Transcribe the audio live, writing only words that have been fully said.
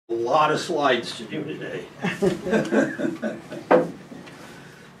A lot of slides to do today.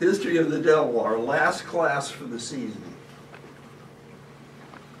 History of the Devil, our last class for the season.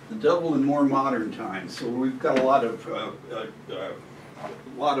 The Devil in more modern times. So we've got a lot of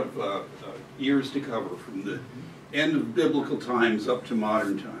years to cover from the end of biblical times up to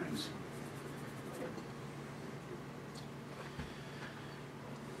modern times.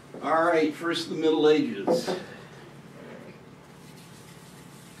 All right, first the Middle Ages.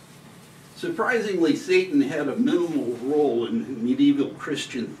 Surprisingly, Satan had a minimal role in medieval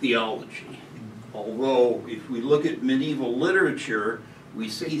Christian theology. Although, if we look at medieval literature, we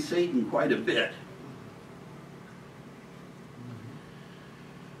see Satan quite a bit.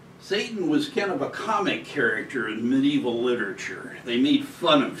 Satan was kind of a comic character in medieval literature. They made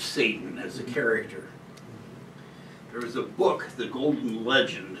fun of Satan as a character. There was a book, The Golden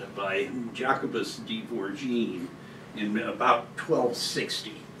Legend, by Jacobus de Vorgine in about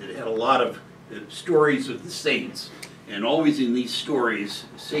 1260. It had a lot of stories of the saints, and always in these stories,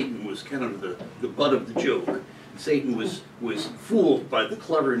 Satan was kind of the butt of the joke. Satan was fooled by the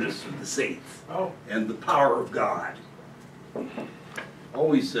cleverness of the saints and the power of God.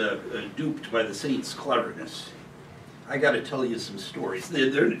 Always duped by the saints' cleverness. I got to tell you some stories.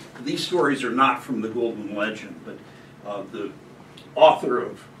 These stories are not from the Golden Legend, but the author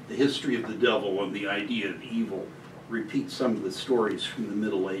of The History of the Devil and the Idea of Evil repeat some of the stories from the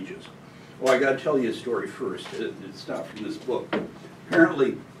Middle Ages. Well, I got to tell you a story first. It's not from this book.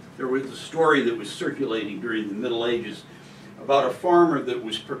 Apparently, there was a story that was circulating during the Middle Ages about a farmer that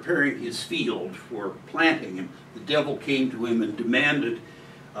was preparing his field for planting, and the devil came to him and demanded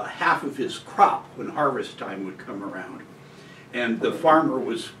half of his crop when harvest time would come around. And the farmer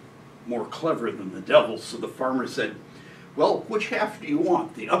was more clever than the devil, so the farmer said, "Well, which half do you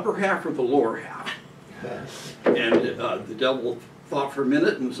want, the upper half or the lower half?" And the devil thought for a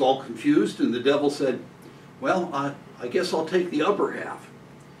minute and was all confused, and the devil said, "Well, I guess I'll take the upper half."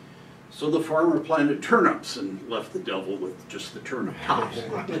 So the farmer planted turnips and left the devil with just the turnip tops.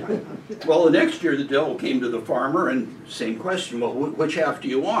 Well, the next year the devil came to the farmer and same question, "Well, which half do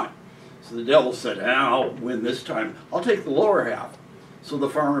you want?" So the devil said, "I'll win this time. I'll take the lower half." So the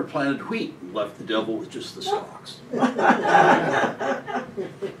farmer planted wheat and left the devil with just the stalks.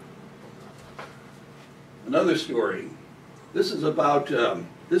 Another story. This is about,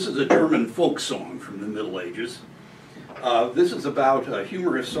 this is a German folk song from the Middle Ages. This is about a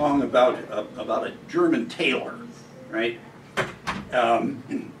humorous song about a German tailor, right?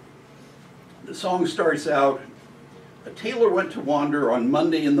 The song starts out, "A tailor went to wander on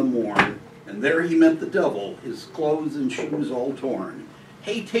Monday in the morn, and there he met the devil, his clothes and shoes all torn.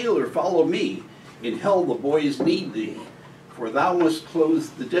 Hey tailor, follow me, in hell the boys need thee, for thou must clothe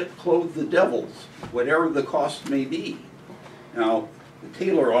the devils, whatever the cost may be." Now, the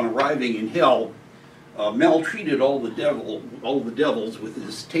tailor, on arriving in hell, maltreated all the devils with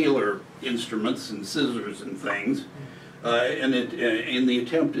his tailor instruments and scissors and things, and in the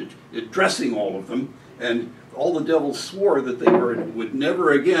attempt at dressing all of them, and all the devils swore that they would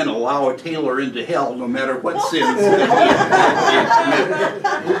never again allow a tailor into hell, no matter what sins that he had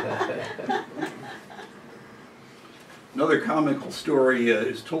committed. Another comical story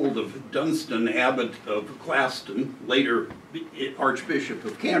is told of Dunstan, Abbot of Glaston, later Archbishop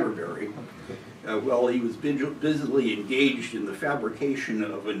of Canterbury. While he was busily engaged in the fabrication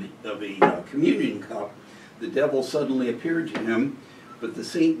of a communion cup, the devil suddenly appeared to him, but the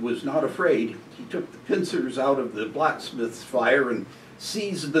saint was not afraid. He took the pincers out of the blacksmith's fire and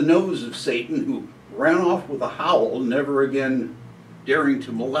seized the nose of Satan, who ran off with a howl, never again daring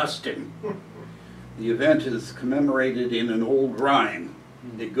to molest him. The event is commemorated in an old rhyme.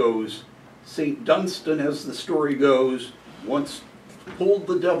 It goes, "St. Dunstan, as the story goes, once pulled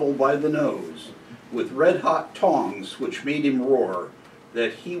the devil by the nose with red-hot tongs which made him roar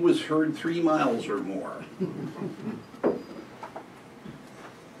that he was heard 3 miles or more."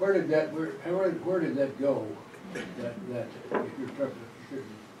 Where did that go? That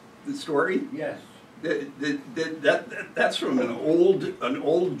The story? Yes. That's from an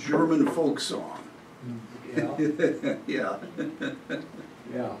old German folk song. Yeah. Yeah.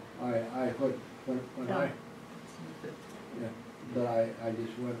 Yeah. But I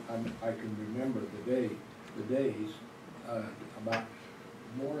just went. I can remember the days, about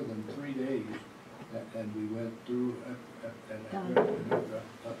more than 3 days, and we went through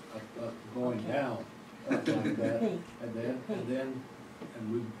going down like that, and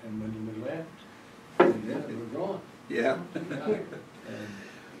when we left, and then we were gone. Yeah.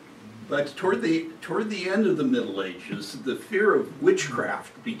 But toward the end of the Middle Ages, the fear of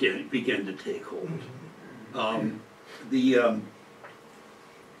witchcraft began to take hold.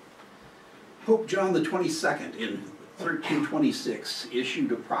 Pope John the 22nd in 1326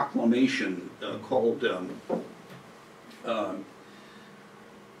 issued a proclamation called above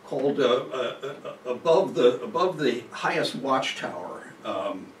the highest watchtower,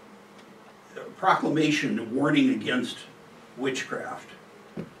 a proclamation warning against witchcraft.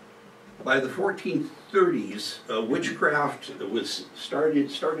 By the 1430s, witchcraft was started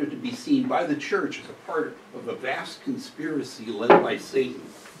to be seen by the church as a part of a vast conspiracy led by Satan.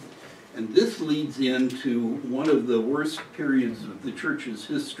 And this leads into one of the worst periods of the church's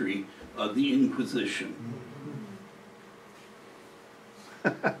history, the Inquisition.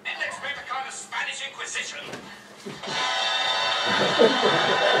 Let's make a kind of Spanish Inquisition.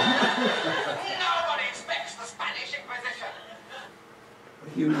 Nobody expects the Spanish Inquisition. A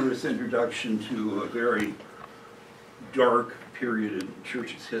humorous introduction to a very dark period in the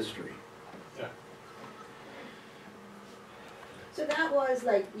church's history. So that was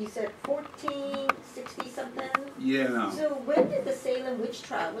like, you said 1460 something? Yeah. So when did the Salem witch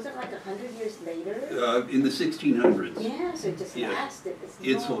trial, was it like 100 years later? In the 1600s. Yeah, so it just Yeah. lasted this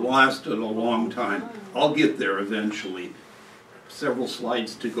It's long. lasted a long time. I'll get there eventually. Several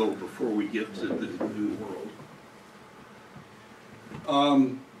slides to go before we get to the New World.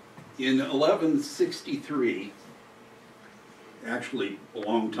 In 1163, actually a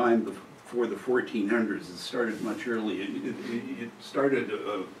long time before the 1400s, it started much earlier. It started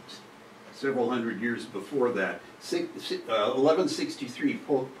several hundred years before that. 1163,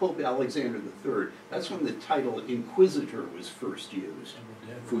 Pope Alexander III, that's when the title Inquisitor was first used.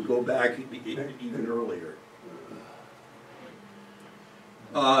 If we go back even earlier.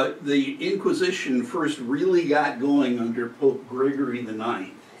 The Inquisition first really got going under Pope Gregory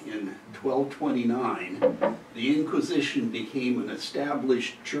IX. In 1229, the Inquisition became an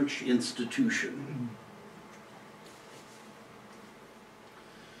established church institution.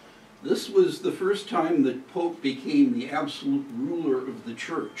 This was the first time that Pope became the absolute ruler of the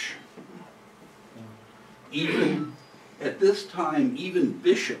church. Even at this time, even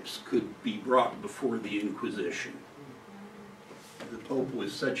bishops could be brought before the Inquisition. The Pope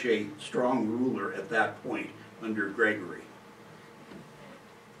was such a strong ruler at that point under Gregory.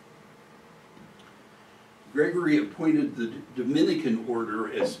 Gregory appointed the Dominican order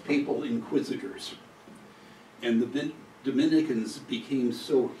as papal inquisitors, and the Dominicans became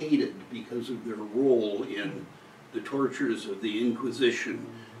so hated because of their role in the tortures of the Inquisition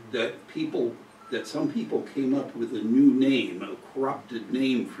that some people came up with a new name, a corrupted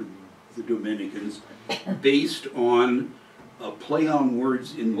name for the Dominicans, based on a play on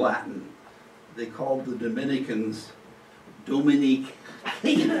words in Latin. They called the Dominicans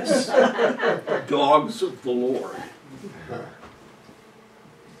Dominicanus, dogs of the Lord.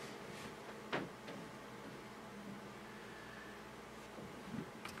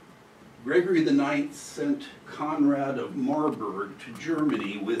 Gregory IX sent Conrad of Marburg to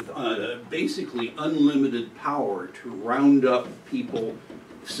Germany with basically unlimited power to round up people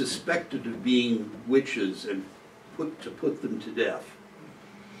suspected of being witches and put them to death.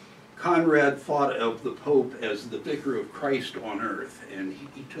 Conrad thought of the Pope as the vicar of Christ on earth, and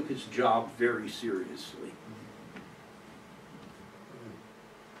he took his job very seriously.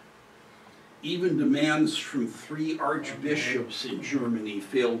 Even demands from 3 archbishops in Germany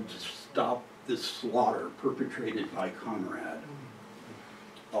failed to stop this slaughter perpetrated by Conrad.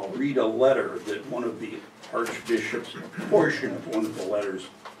 I'll read a letter that one of the archbishops, a portion of one of the letters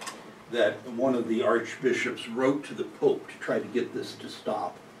that one of the archbishops wrote to the Pope to try to get this to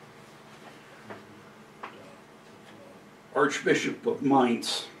stop. Archbishop of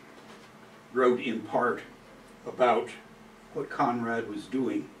Mainz wrote in part about what Conrad was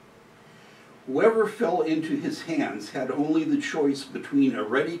doing. Whoever fell into his hands had only the choice between a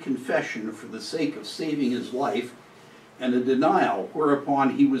ready confession for the sake of saving his life and a denial,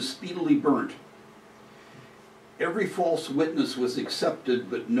 whereupon he was speedily burnt. Every false witness was accepted,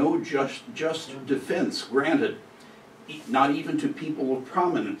 but no just defense granted, not even to people of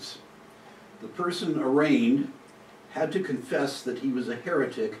prominence. The person arraigned had to confess that he was a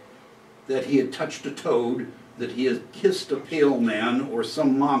heretic, that he had touched a toad, that he had kissed a pale man or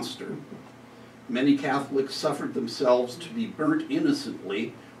some monster. Many Catholics suffered themselves to be burnt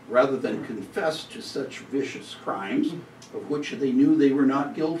innocently rather than confess to such vicious crimes of which they knew they were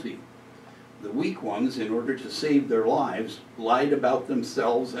not guilty. The weak ones, in order to save their lives, lied about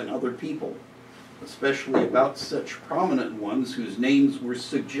themselves and other people, especially about such prominent ones whose names were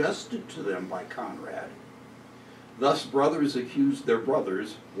suggested to them by Conrad. Thus brothers accused their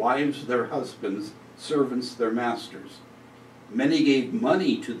brothers, wives their husbands, servants their masters. Many gave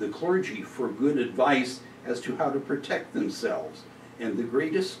money to the clergy for good advice as to how to protect themselves, and the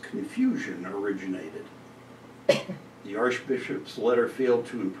greatest confusion originated. The Archbishop's letter failed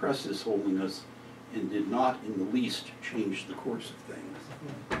to impress His Holiness and did not in the least change the course of things.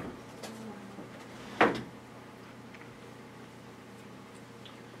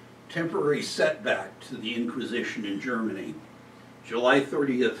 Temporary setback to the Inquisition in Germany. July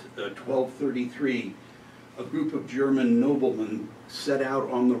 30th, 1233, a group of German noblemen set out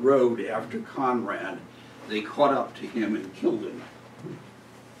on the road after Conrad. They caught up to him and killed him.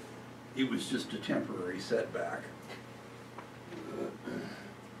 It was just a temporary setback.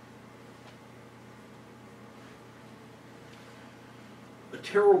 A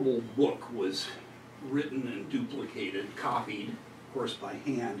terrible book was written and duplicated, copied, of course by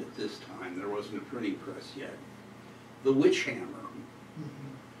hand at this time. There wasn't a printing press yet. The Witch Hammer.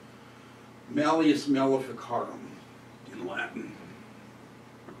 Malleus Maleficarum in Latin.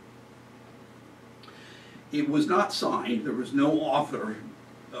 It was not signed. There was no author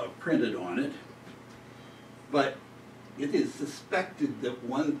printed on it, but it is suspected that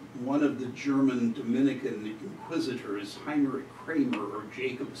one of the German Dominican inquisitors, Heinrich Kramer or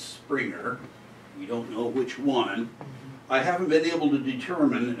Jacob Springer, we don't know which one, I haven't been able to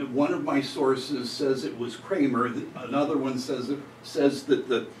determine. One of my sources says it was Kramer, another one says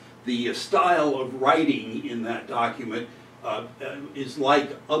that the style of writing in that document is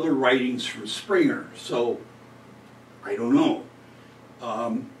like other writings from Springer, so I don't know.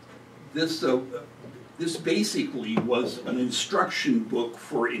 This basically was an instruction book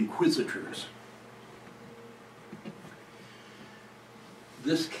for inquisitors.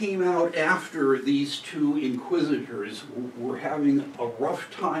 This came out after these two inquisitors were having a rough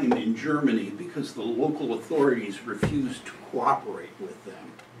time in Germany because the local authorities refused to cooperate with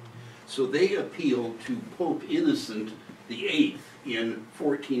them. So they appealed to Pope Innocent VIII in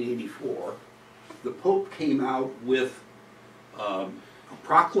 1484. The Pope came out with a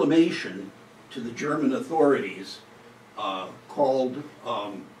proclamation to the German authorities called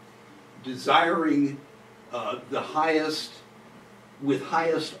desiring the highest, with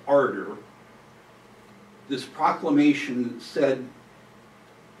highest ardor. This proclamation said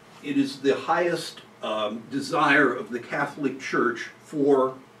it is the highest desire of the Catholic Church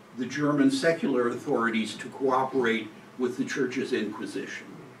for the German secular authorities to cooperate with the Church's Inquisition.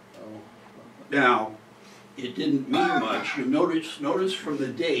 Now, it didn't mean much. You notice from the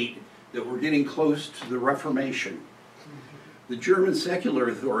date that we're getting close to the Reformation. The German secular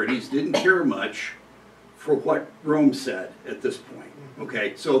authorities didn't care much for what Rome said at this point.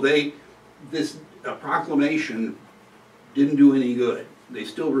 Okay, so this proclamation didn't do any good. They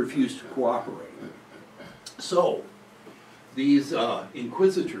still refused to cooperate. So these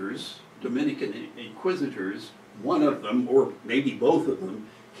inquisitors, Dominican inquisitors, one of them, or maybe both of them,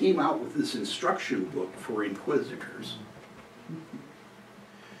 came out with this instruction book for inquisitors.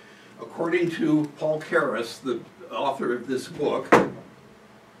 According to Paul Karras, the author of this book,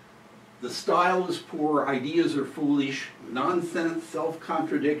 the style is poor, ideas are foolish, nonsense,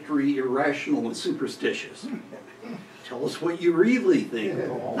 self-contradictory, irrational, and superstitious. Tell us what you really think,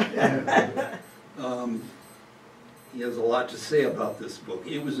 Paul. He has a lot to say about this book.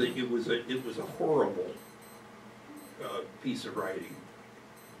 It was a horrible piece of writing.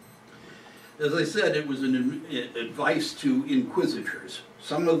 As I said, it was an advice to inquisitors.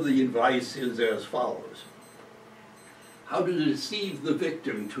 Some of the advice is as follows: how to deceive the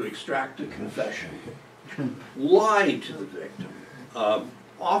victim to extract a confession, lie to the victim,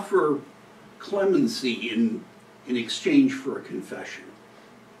 offer clemency in exchange for a confession.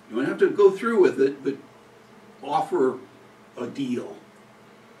 You don't have to go through with it, but offer a deal.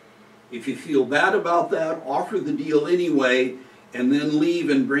 If you feel bad about that, offer the deal anyway, and then leave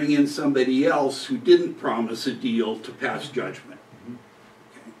and bring in somebody else who didn't promise a deal to pass judgment.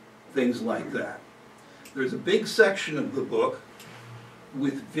 Okay. Things like that. There's a big section of the book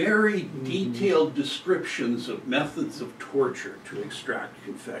with very detailed descriptions of methods of torture to extract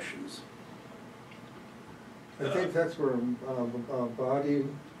confessions. I think that's where body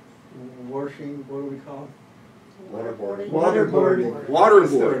washing, what do we call it? Waterboarding. Waterboarding.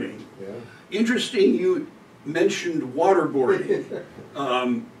 Waterboarding. Yeah. Interesting you mentioned waterboarding.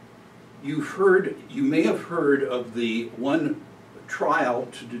 You may have heard of the one trial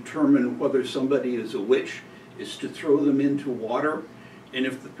to determine whether somebody is a witch is to throw them into water, and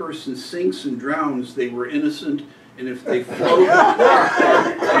if the person sinks and drowns, they were innocent, and if they float,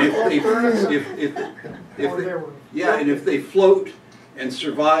 and if they float and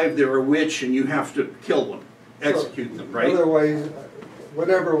survive, they're a witch, and you have to kill them, execute them, right? Otherwise,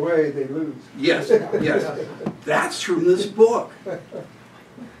 whatever way, they lose. Yes, yes. That's from this book.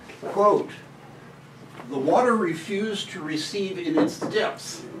 Quote, The water refused to receive in its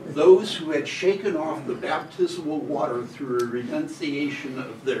depths those who had shaken off the baptismal water through a renunciation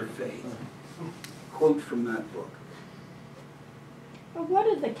of their faith. Quote from that book. Well, what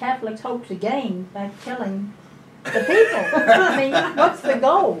do the Catholics hope to gain by killing the people? I mean, what's the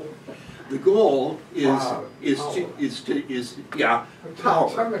goal? The goal is Wow.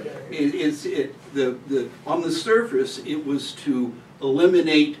 power. On the surface, it was to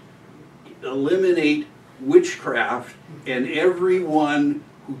eliminate witchcraft and everyone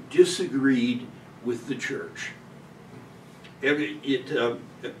who disagreed with the church.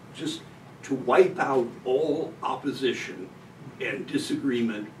 Just to wipe out all opposition and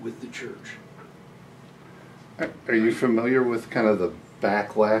disagreement with the church. Are you familiar with kind of the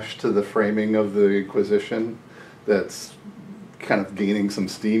backlash to the framing of the Inquisition that's kind of gaining some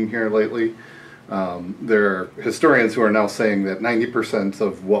steam here lately? There are historians who are now saying that 90%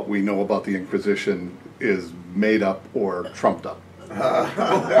 of what we know about the Inquisition is made up or trumped up. Is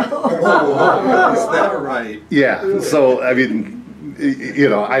that right? Yeah, so I mean, you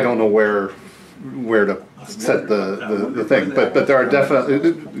know, I don't know where to set the thing, but there are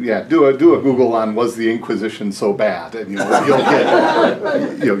definitely, yeah, do a Google on was the Inquisition so bad, and you'll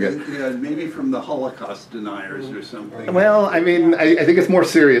get Yeah, maybe from the Holocaust deniers or something. Well, I mean, I think it's more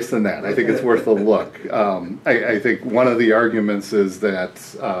serious than that. I think it's worth a look. I think one of the arguments is that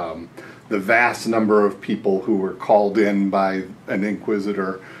the vast number of people who were called in by an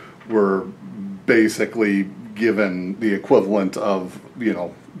inquisitor were basically given the equivalent of, you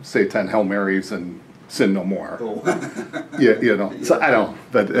know, say 10 Hail Marys and sin no more. Oh. Yeah, you know. So I don't.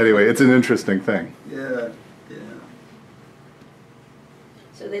 But anyway, it's an interesting thing. Yeah.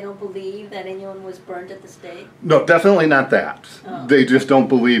 So they don't believe that anyone was burned at the stake? No, definitely not that. Oh. They just don't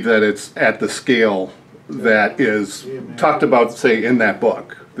believe that it's at the scale that is talked about, say, in that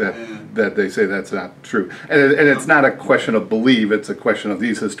book. That they say that's not true. And it's not a question of belief, it's a question of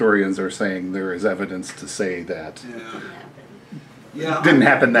these historians are saying there is evidence to say that didn't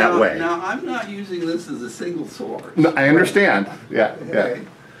happen that way. Now, I'm not using this as a single source. No, I understand. Yeah, Okay.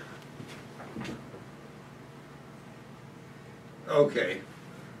 Okay.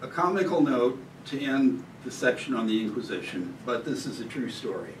 A comical note to end the section on the Inquisition, but this is a true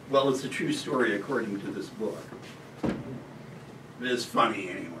story. Well, it's a true story according to this book. It is funny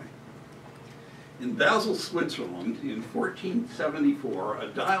anyway. In Basel, Switzerland, in 1474, a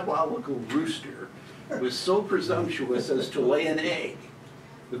diabolical rooster was so presumptuous as to lay an egg.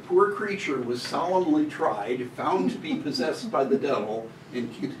 The poor creature was solemnly tried, found to be possessed by the devil,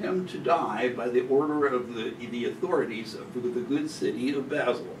 and condemned to die by the order of the authorities of the good city of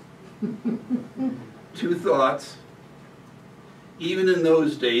Basel. Two thoughts. Even in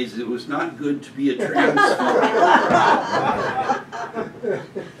those days, it was not good to be a transfer.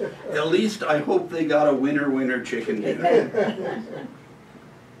 At least I hope they got a winner chicken dinner.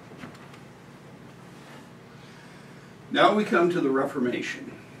 Now we come to the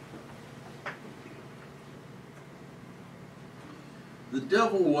Reformation. The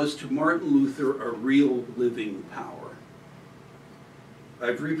devil was to Martin Luther a real living power.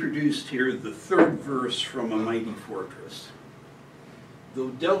 I've reproduced here the third verse from A Mighty Fortress.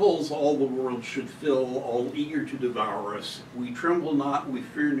 Though devils all the world should fill, all eager to devour us, we tremble not, we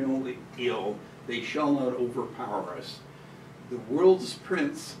fear no ill, they shall not overpower us. The world's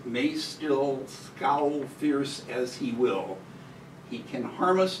prince may still scowl fierce as he will. He can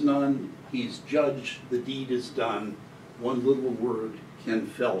harm us none, he's judged, the deed is done, one little word can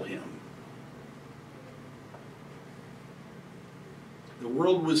fell him. The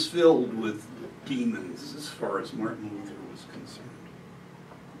world was filled with demons as far as Martin Luther was concerned.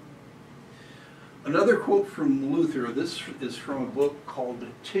 Another quote from Luther, this is from a book called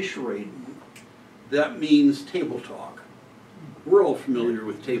Tischreden. That means table talk. We're all familiar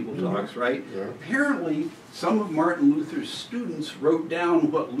with table talks, right? Yeah. Apparently, some of Martin Luther's students wrote down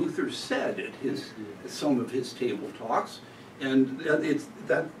what Luther said at some of his table talks, and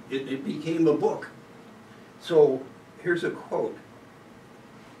it became a book. So here's a quote.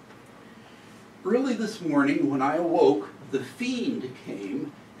 Early this morning, when I awoke, the fiend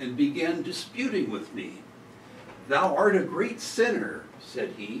came and began disputing with me. Thou art a great sinner,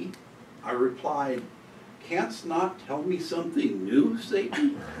 said he. I replied, canst not tell me something new,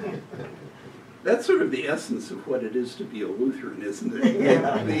 Satan? That's sort of the essence of what it is to be a Lutheran, isn't it?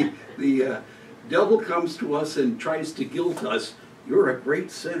 Yeah. The devil comes to us and tries to guilt us, you're a great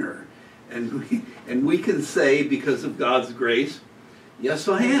sinner. And we can say, because of God's grace, yes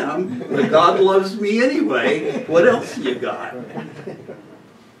I am, but God loves me anyway. What else you got?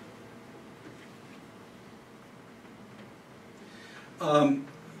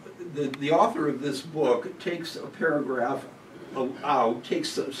 the author of this book takes a paragraph out, takes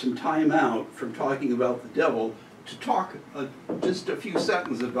some time out from talking about the devil to talk just a few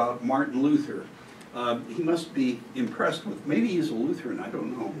sentences about Martin Luther. He must be impressed with, maybe he's a Lutheran, I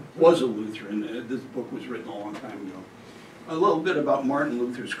don't know, was a Lutheran. This book was written a long time ago. A little bit about Martin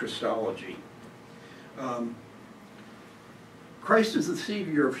Luther's Christology. Christ is the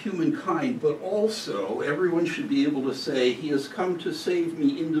Savior of humankind, but also everyone should be able to say, He has come to save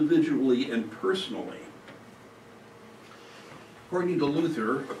me individually and personally. According to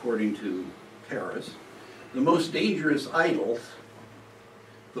Luther, according to Paris, the most dangerous idols,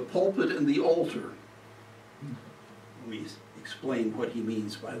 the pulpit and the altar. Let me explain what he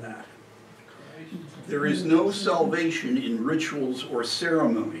means by that. There is no salvation in rituals or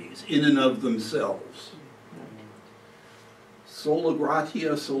ceremonies in and of themselves. Sola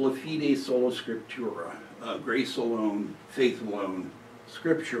gratia, sola fide, sola scriptura. Grace alone, faith alone,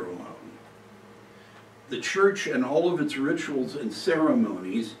 Scripture alone. The church and all of its rituals and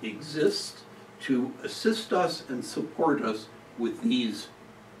ceremonies exist to assist us and support us with these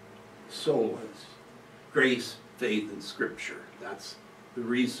solas. Grace, faith, and Scripture. That's the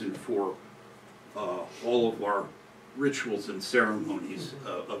reason for all of our rituals and ceremonies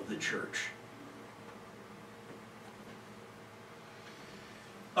of the church.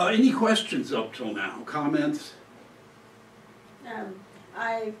 Any questions up till now? Comments?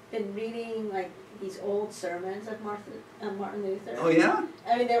 I've been reading like these old sermons of Martin Luther. Oh yeah?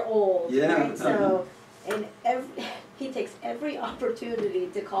 I mean, they're old, Yeah. right? So, and he takes every opportunity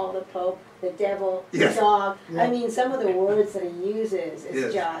to call the Pope the devil, Yes. the dog. Yeah. I mean, some of the words that he uses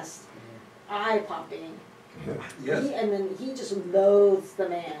is Yes. just eye-popping. Yes. And then he just loathes the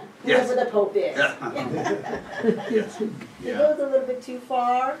man, Yes. whoever the Pope is. Yes. He Yeah. goes a little bit too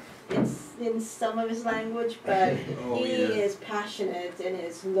far in some of his language, but Oh, he yes. is passionate in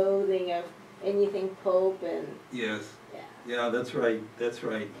his loathing of anything Pope and Yes. yeah. Yeah, that's right. That's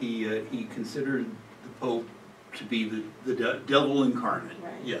right. He considered the Pope to be the devil incarnate.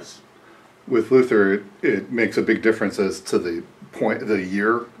 Right. Yes. With Luther, it makes a big difference as to the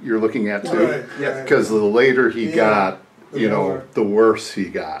year you're looking at too. Right, Yes. Because the later he Yeah. got, The you know, more. the worse he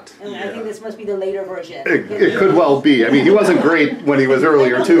got. And I Yeah. think this must be the later version. It could well be. I mean, he wasn't great when he was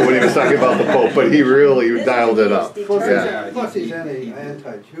earlier too, when he was talking about the Pope, but he really This dialed is it up. determined. Yeah. Plus he's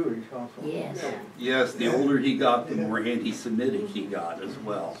anti-Jewish also. Yes. Yes, the older he got, the more anti-Semitic he got as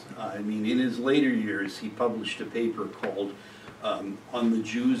well. I mean, in his later years, he published a paper called On the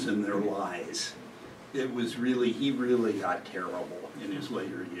Jews and Their Lies. It was really, he really got terrible in his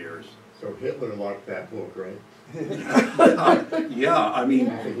later years. So Hitler liked that book, right? Yeah, I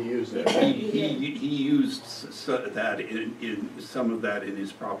mean, He used it. he used that in some of that in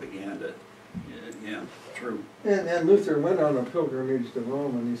his propaganda. Yeah, true. And Luther went on a pilgrimage to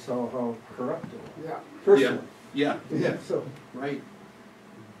Rome and he saw how corrupt it was. Yeah. Personally. Yeah, Yeah, so. right.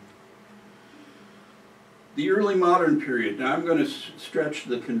 The early modern period. Now I'm going to stretch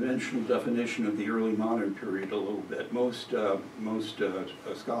the conventional definition of the early modern period a little bit. Most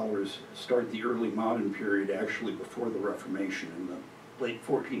scholars start the early modern period actually before the Reformation in the late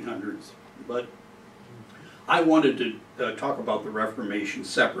 1400s. But I wanted to talk about the Reformation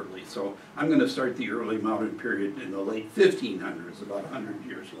separately, so I'm going to start the early modern period in the late 1500s, about 100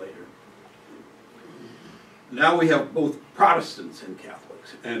 years later. Now we have both Protestants and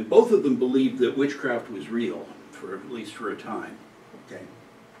Catholics, and both of them believed that witchcraft was real, for at least for a time. Okay.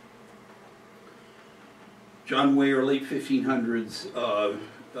 John Weir, late 1500s,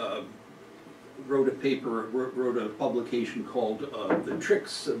 wrote a publication called "The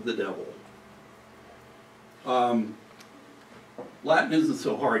Tricks of the Devil." Latin isn't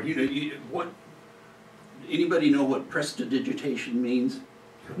so hard. Anybody know what prestidigitation means?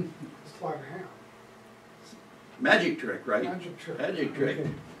 It's like a ham. Magic trick, right? Magic trick. Magic trick. Okay.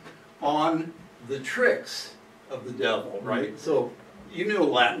 On the tricks of the devil, right? So you know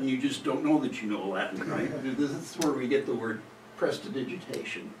Latin, you just don't know that you know Latin, right? This is where we get the word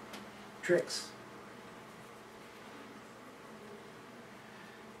prestidigitation. Tricks.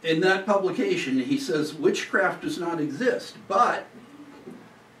 In that publication, he says witchcraft does not exist, but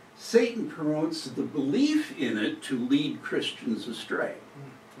Satan promotes the belief in it to lead Christians astray.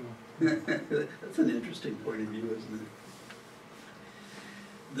 That's an interesting point of view, isn't it?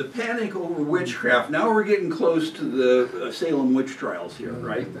 The panic over witchcraft, now we're getting close to the Salem witch trials here,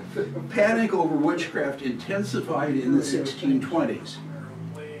 right? Panic over witchcraft intensified in the 1620s.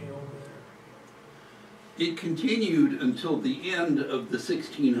 It continued until the end of the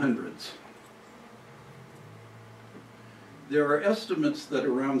 1600s. There are estimates that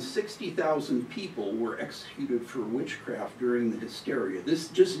around 60,000 people were executed for witchcraft during the hysteria.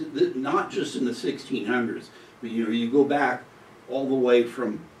 Not just in the 1600s, but you go back all the way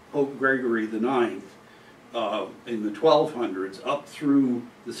from Pope Gregory IX in the 1200s up through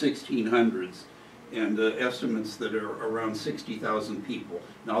the 1600s, and estimates that are around 60,000 people.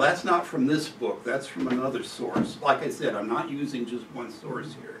 Now that's not from this book, that's from another source. Like I said, I'm not using just one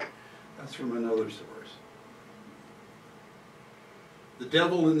source here. That's from another source. The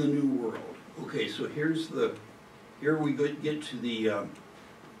Devil in the New World. Okay, so here we get to the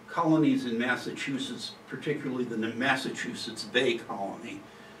colonies in Massachusetts, particularly the Massachusetts Bay Colony,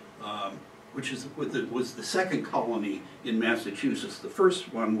 which was the second colony in Massachusetts. The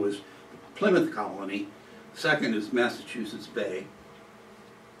first one was Plymouth Colony. The second is Massachusetts Bay.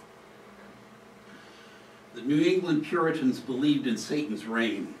 The New England Puritans believed in Satan's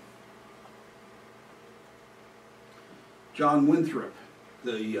reign. John Winthrop,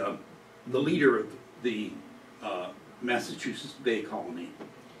 the leader of the Massachusetts Bay Colony,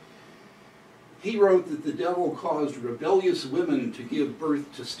 he wrote that the devil caused rebellious women to give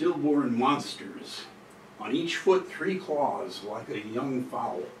birth to stillborn monsters, on each foot 3 claws like a young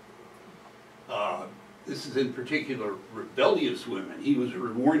fowl. This is in particular rebellious women. He was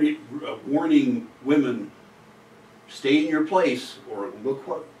warning women, stay in your place or look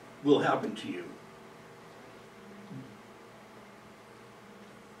what will happen to you.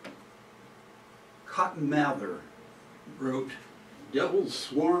 Cotton Mather wrote, devils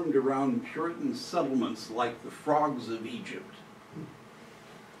swarmed around Puritan settlements like the frogs of Egypt.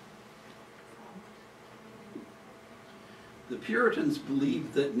 The Puritans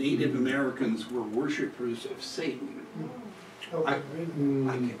believed that Native Americans were worshippers of Satan.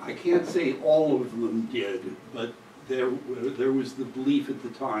 I can't say all of them did, but there was the belief at the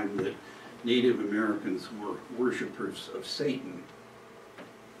time that Native Americans were worshippers of Satan.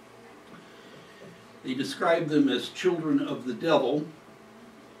 They described them as children of the devil,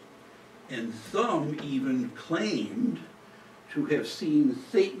 and some even claimed to have seen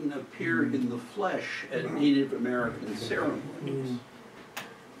Satan appear in the flesh at Native American ceremonies.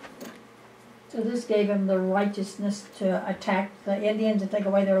 So this gave them the righteousness to attack the Indians and take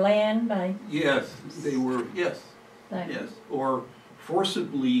away their land by... Yes, they were, yes, or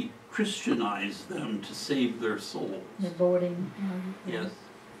forcibly Christianize them to save their souls. The boarding. Yes.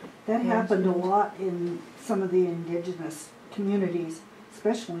 That happened a lot in some of the indigenous communities,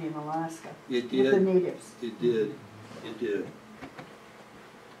 especially in Alaska. It did. With the natives. It did. It did.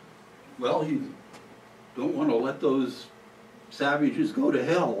 Well, you don't want to let those savages go to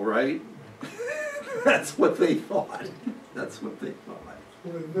hell, right? That's what they thought. That's what they thought.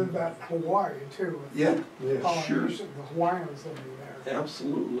 Well, they did that in Hawaii too. With Yeah, the sure. The Hawaiians living there.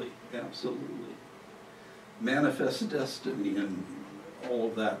 Absolutely, absolutely. Manifest destiny and all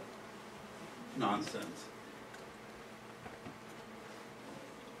of that nonsense.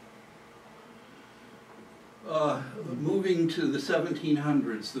 Moving to the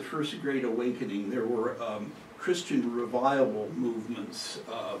 1700s, the First Great Awakening, there were Christian revival movements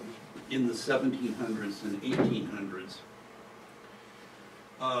in the 1700s and 1800s.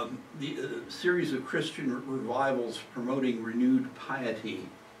 The series of Christian revivals promoting renewed piety.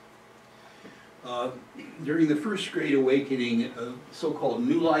 During the First Great Awakening, so-called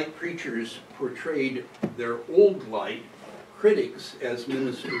New Light preachers portrayed their Old Light critics as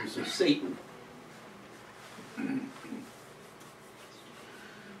ministers of Satan.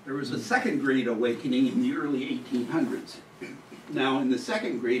 There was a Second Great Awakening in the early 1800s. Now, in the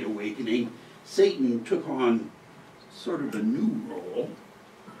Second Great Awakening, Satan took on sort of a new role.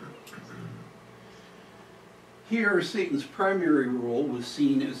 Here, Satan's primary role was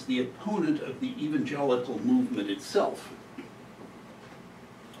seen as the opponent of the evangelical movement itself.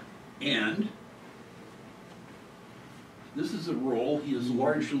 And this is a role he has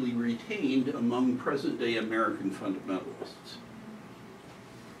largely retained among present-day American fundamentalists.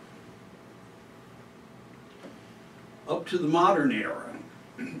 Up to the modern era,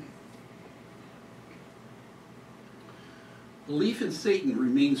 belief in Satan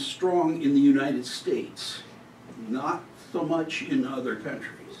remains strong in the United States, not so much in other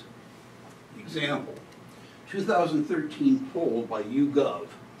countries. Example, 2013 poll by YouGov,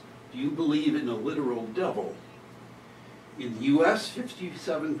 do you believe in a literal devil? In the US,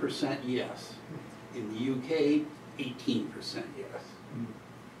 57% yes. In the UK, 18% yes.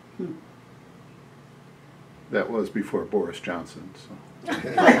 That was before Boris Johnson, so.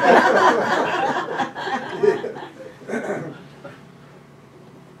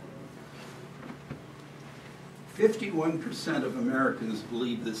 51% of Americans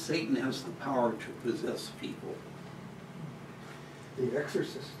believe that Satan has the power to possess people. The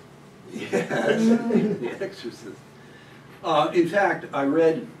Exorcist. Yes, The Exorcist. In fact, I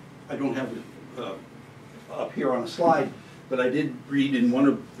read, I don't have it up here on a slide, but I did read in one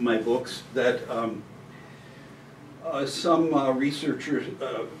of my books that some researchers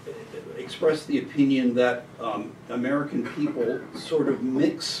expressed the opinion that American people sort of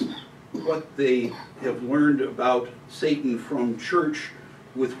mix what they have learned about Satan from church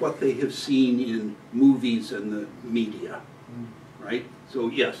with what they have seen in movies and the media, right? So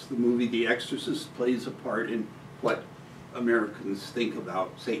yes, the movie The Exorcist plays a part in what Americans think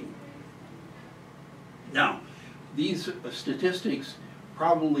about Satan. Now, these statistics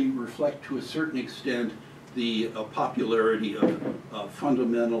probably reflect to a certain extent the popularity of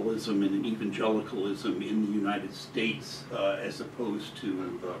fundamentalism and evangelicalism in the United States as opposed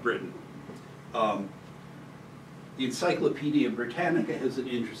to Britain. The Encyclopedia Britannica has an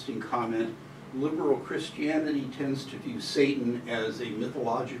interesting comment. Liberal Christianity tends to view Satan as a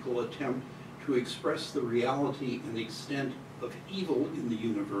mythological attempt to express the reality and extent of evil in the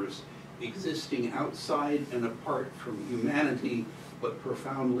universe, existing outside and apart from humanity, but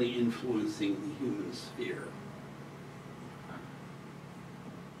profoundly influencing the human sphere.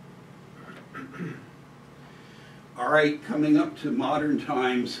 All right, coming up to modern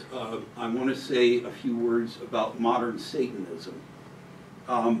times, I want to say a few words about modern Satanism.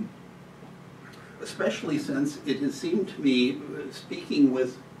 Especially since it has seemed to me, speaking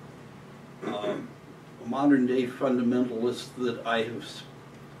with modern day fundamentalists that I have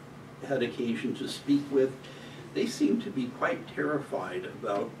had occasion to speak with, they seem to be quite terrified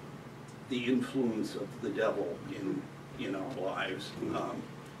about the influence of the devil in our lives,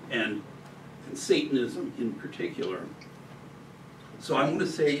 and Satanism in particular. So I want to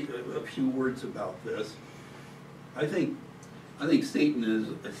say a few words about this. I think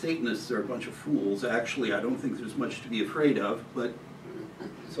Satanists are a bunch of fools. Actually, I don't think there's much to be afraid of, but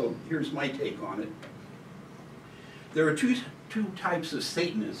so here's my take on it. There are two types of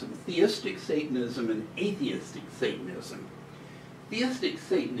Satanism: theistic Satanism and atheistic Satanism. Theistic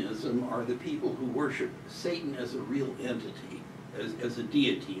Satanism are the people who worship Satan as a real entity, as a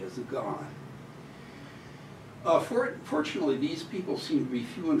deity, as a god. Fortunately, these people seem to be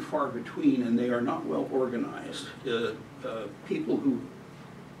few and far between, and they are not well organized. People who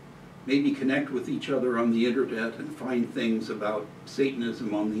maybe connect with each other on the internet and find things about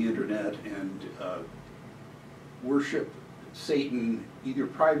Satanism on the internet and worship Satan either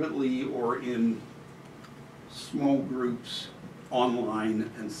privately or in small groups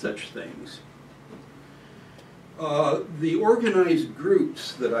online and such things. The organized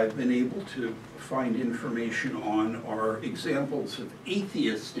groups that I've been able to find information on are examples of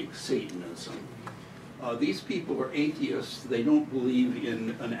atheistic Satanism. These people are atheists. They don't believe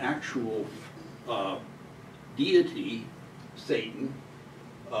in an actual deity, Satan.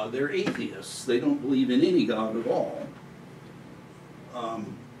 They're atheists. They don't believe in any god at all.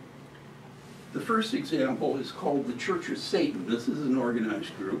 The first example is called the Church of Satan. This is an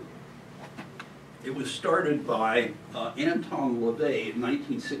organized group. It was started by Anton LaVey in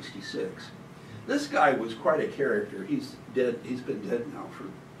 1966. This guy was quite a character. He's dead. He's been dead now for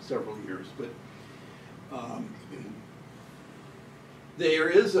several years. But there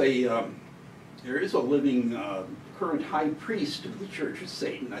is a living current high priest of the Church of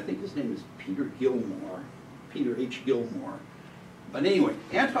Satan. I think his name is Peter H. Gilmore. But anyway,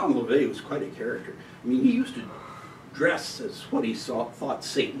 Anton LaVey was quite a character. I mean, he used to dress as what he thought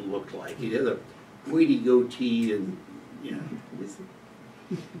Satan looked like. He had a pointy goatee, and you know, he was a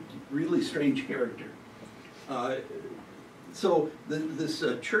really strange character. So this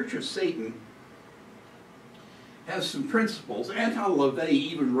Church of Satan has some principles. Anton LaVey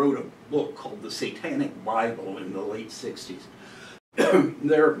even wrote a book called The Satanic Bible in the late 60s.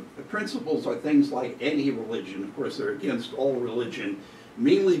 Their principles are things like anti-religion. Of course, they're against all religion,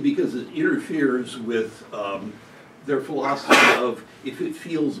 mainly because it interferes with their philosophy of if it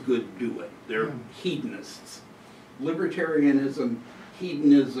feels good, do it. They're hedonists. Libertarianism,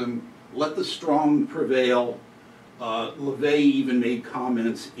 hedonism, let the strong prevail. LaVey even made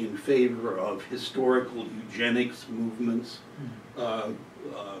comments in favor of historical eugenics movements.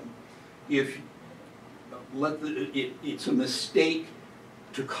 It's a mistake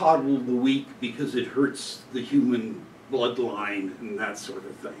to coddle the weak because it hurts the human bloodline and that sort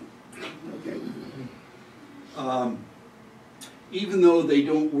of thing. Okay. Even though they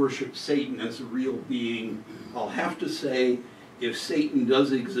don't worship Satan as a real being, I'll have to say, if Satan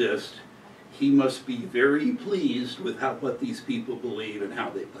does exist, he must be very pleased with what these people believe and how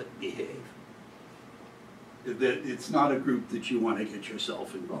they behave. It's not a group that you want to get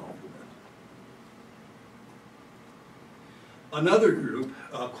yourself involved with. Another group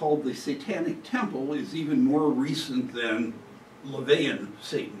called the Satanic Temple is even more recent than LaVeyan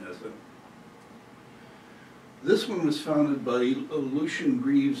Satanism. This one was founded by Lucian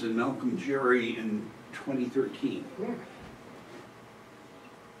Greaves and Malcolm Jerry in 2013.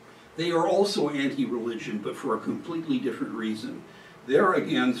 They are also anti-religion, but for a completely different reason. They're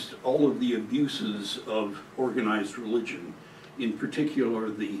against all of the abuses of organized religion, in particular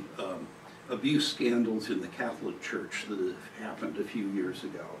the abuse scandals in the Catholic Church that have happened a few years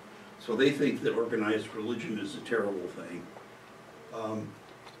ago. So they think that organized religion is a terrible thing.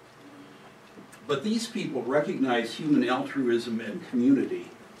 But these people recognize human altruism and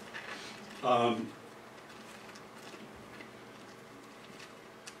community.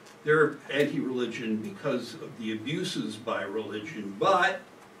 They're anti-religion because of the abuses by religion, but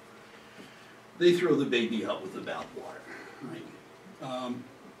they throw the baby out with the bathwater, right?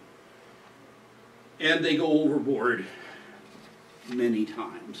 And they go overboard many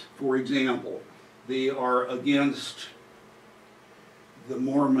times. For example, they are against the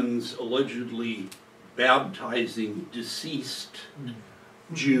Mormons allegedly baptizing deceased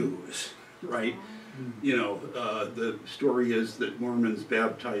Jews, right? You know, the story is that Mormons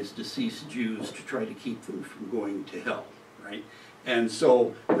baptize deceased Jews to try to keep them from going to hell, right? And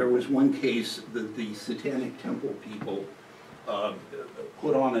so there was one case that the Satanic Temple people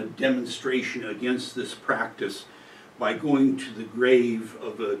put on a demonstration against this practice by going to the grave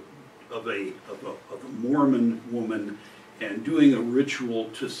of a Mormon woman and doing a ritual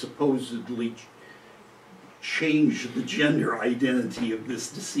to supposedly change the gender identity of this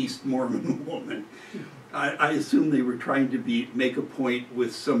deceased Mormon woman. I assume they were trying to make a point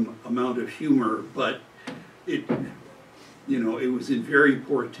with some amount of humor, but it was in very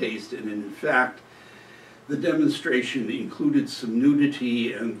poor taste, and in fact, the demonstration included some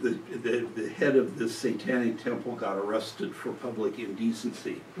nudity, and the head of the Satanic Temple got arrested for public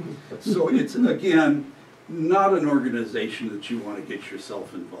indecency. So it's, again, not an organization that you want to get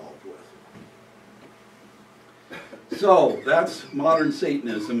yourself involved with. So that's modern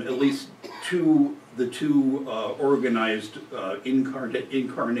Satanism, at least the two organized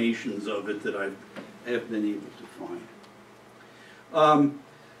incarnations of it that I have been able to find.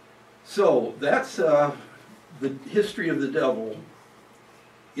 So that's the history of the devil.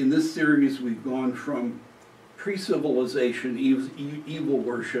 In this series, we've gone from pre-civilization, evil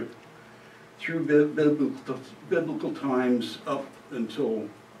worship, through biblical times up until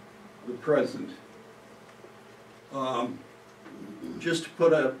the present. Just to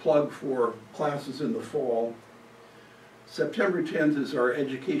put a plug for classes in the fall, September 10th is our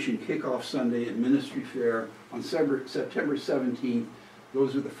Education Kickoff Sunday and Ministry Fair. On September 17th,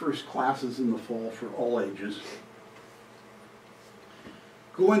 those are the first classes in the fall for all ages.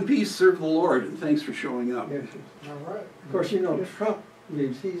 Go in peace, serve the Lord, and thanks for showing up. Yes. All right. Of course, you know, Trump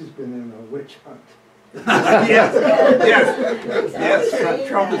believes he's been in a witch hunt. yes.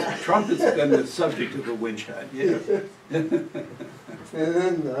 Trump has been the subject of a witch hunt. Yes. And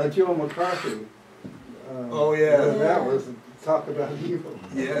then Joe McCarthy. Oh yeah. That was talk about evil.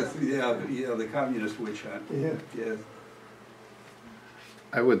 Yes, yeah, the communist witch hunt. Yeah. Yes.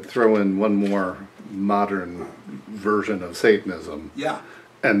 I would throw in one more modern version of Satanism. Yeah.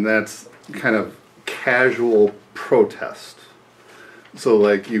 And that's kind of casual protest. So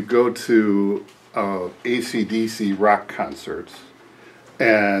like you go to AC/DC rock concerts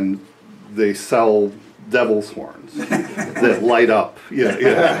and they sell devil's horns that light up.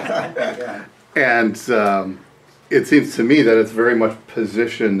 Yeah. And it seems to me that it's very much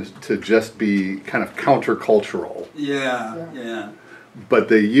positioned to just be kind of countercultural. Yeah. But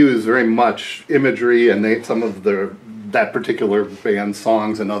they use very much imagery, and some of that particular band's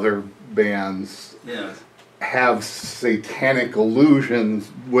songs and other bands have satanic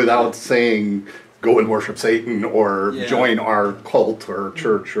allusions without saying go and worship Satan or join our cult or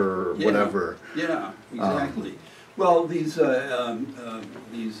church or whatever. Yeah, exactly. Well, these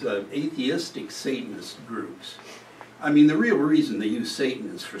atheistic Satanist groups, I mean, the real reason they use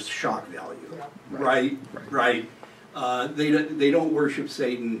Satan is for shock value, right? They don't worship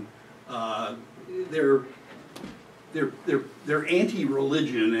Satan. They're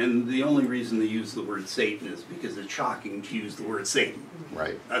anti-religion, and the only reason they use the word Satan is because it's shocking to use the word Satan.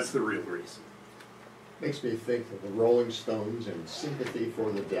 Right. That's the real reason. Makes me think of the Rolling Stones and Sympathy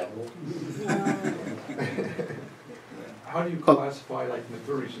for the Devil. How do you classify, like in the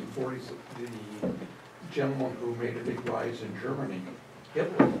 30s and 40s, the gentleman who made a big rise in Germany,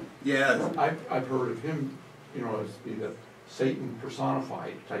 Hitler? Yeah. I've heard of him, as being the Satan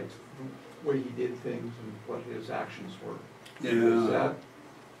personified type way he did things and what his actions were. Yeah. Is that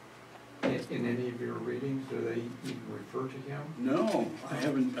in any of your readings, do they even refer to him? No, I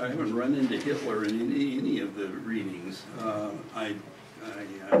haven't run into Hitler in any of the readings. Of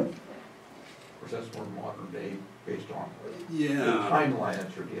course, that's more modern day, based on the Yeah. timeline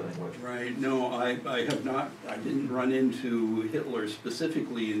that you're dealing with. Right, no, I have not, I didn't run into Hitler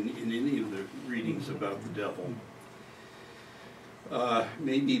specifically in any of the readings about the devil.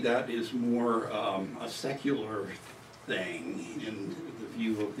 Maybe that is more a secular thing in the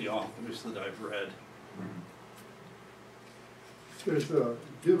view of the authors that I've read. There's a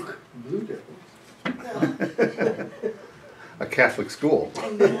Duke Blue Devil. A Catholic school.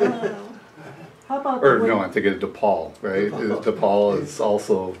 How about Or the no, way, I'm thinking of DePaul, right? DePaul is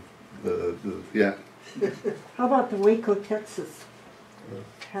also yeah. how about the Waco, Texas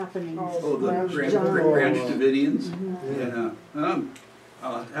happenings? Oh, the Branch Branch Davidians? Yeah.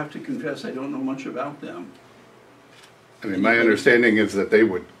 I'll have to confess, I don't know much about them. I mean, my understanding is that they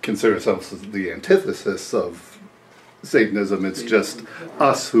would consider themselves as the antithesis of Satanism. It's just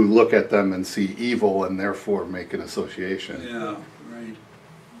us who look at them and see evil and therefore make an association. Yeah, right.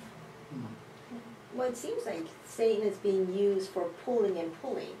 Well, it seems like Satan is being used for pulling and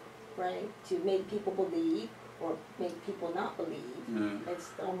pulling, right? To make people believe or make people not believe. Yeah.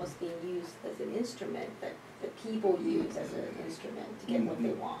 It's almost being used as an instrument that the people use as an instrument to get what they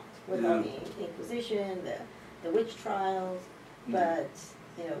want. With all the Inquisition, the witch trials, but,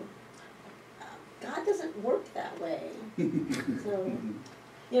 you know, God doesn't work that way. So,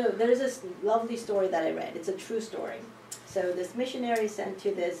 you know, there's this lovely story that I read. It's a true story. So this missionary sent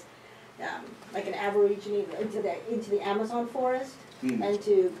to this, like an Aborigine into the Amazon forest, and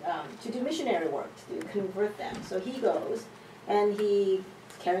to do missionary work, to convert them. So he goes, and he's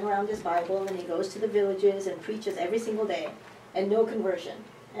carrying around his Bible, and he goes to the villages and preaches every single day, and no conversion.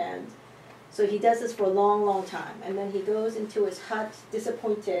 And so he does this for a long, long time. And then he goes into his hut,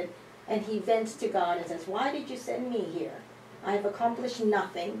 disappointed, and he vents to God and says, "Why did you send me here? I have accomplished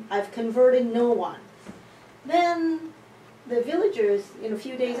nothing. I've converted no one." Then the villagers, a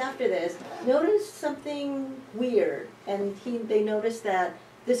few days after this, noticed something weird. And they noticed that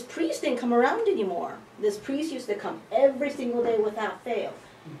this priest didn't come around anymore. This priest used to come every single day without fail.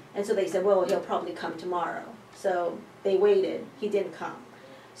 And so they said, well, he'll probably come tomorrow. So they waited. He didn't come.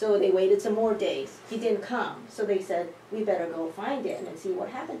 So they waited some more days. He didn't come. So they said, we better go find him and see what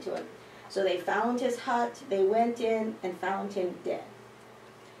happened to him. So they found his hut. They went in and found him dead,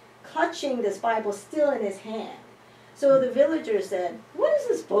 clutching this Bible still in his hand. So the villagers said, what is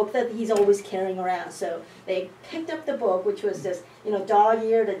this book that he's always carrying around? So they picked up the book, which was just,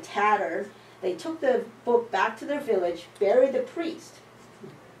 dog-eared and tattered. They took the book back to their village, buried the priest.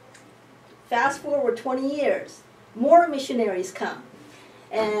 Fast forward 20 years, more missionaries come.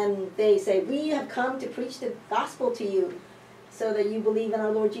 And they say, we have come to preach the gospel to you so that you believe in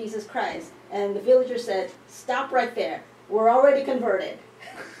our Lord Jesus Christ. And the villagers said, stop right there. We're already converted.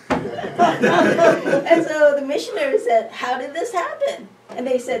 And so the missionaries said, how did this happen? And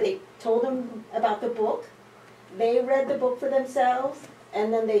they said they told them about the book. They read the book for themselves,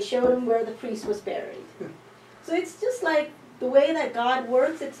 and then they showed them where the priest was buried. So it's just like the way that God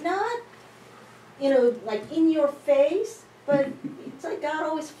works. It's not, like in your face, but it's like God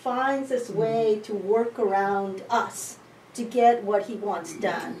always finds this way to work around us to get what he wants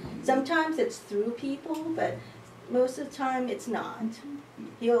done. Sometimes it's through people, but most of the time it's not.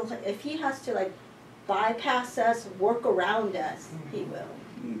 If he has to bypass us, work around us, he will.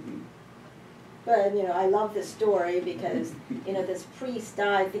 But I love this story because this priest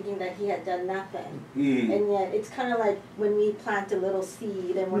died thinking that he had done nothing, and yet it's kind of like when we plant a little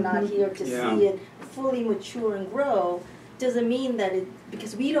seed and we're not here to see it fully mature and grow. Doesn't mean that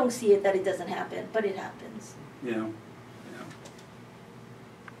because we don't see it, that it doesn't happen, but it happens. Yeah.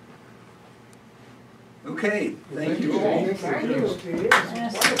 Okay, thank you all. Thank you.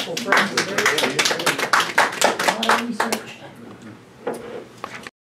 Yes. Wonderful presentation. A lot of research.